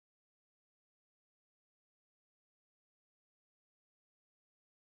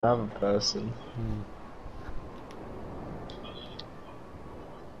Another person.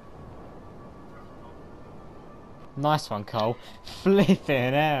 Nice one, Cole.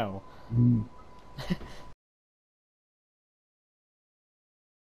 Flipping hell.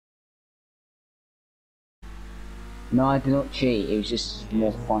 No, I did not cheat. It was just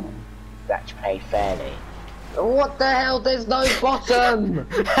more funny to actually play fairly. What the hell? There's no bottom! You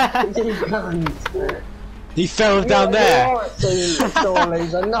cunt! He fell down there! Sore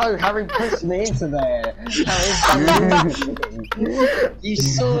loser. No, Harry pushed me into there! You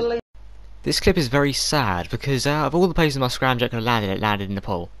sore loser! This clip is very sad because of all the places my scramjet could have landed, it landed in the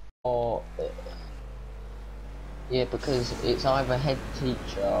pool. Or, yeah, because it's either head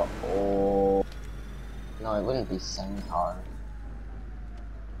teacher or... No, it wouldn't be Senko.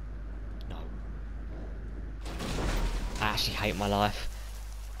 No. I actually hate my life.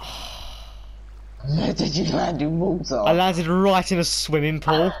 Where did you land in water? I landed right in a swimming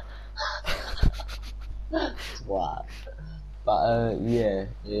pool. What? But yeah,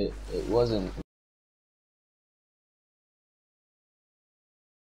 it wasn't.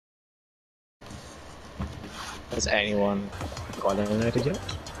 Has anyone got eliminated yet?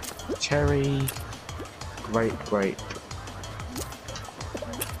 Cherry. Great.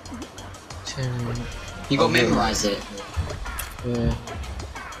 Cherry. You gotta memorise it. Yeah.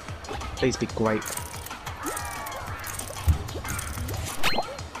 Please be great.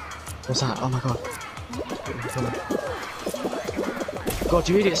 What's that? Oh my god. God,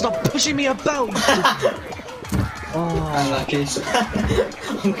 you idiot! Stop pushing me about! I like it.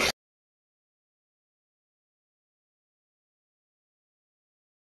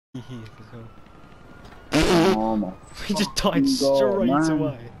 Oh my He just died God, straight man.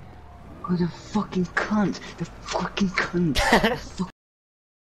 away. God, the fucking cunt! The fucking cunt! The fucking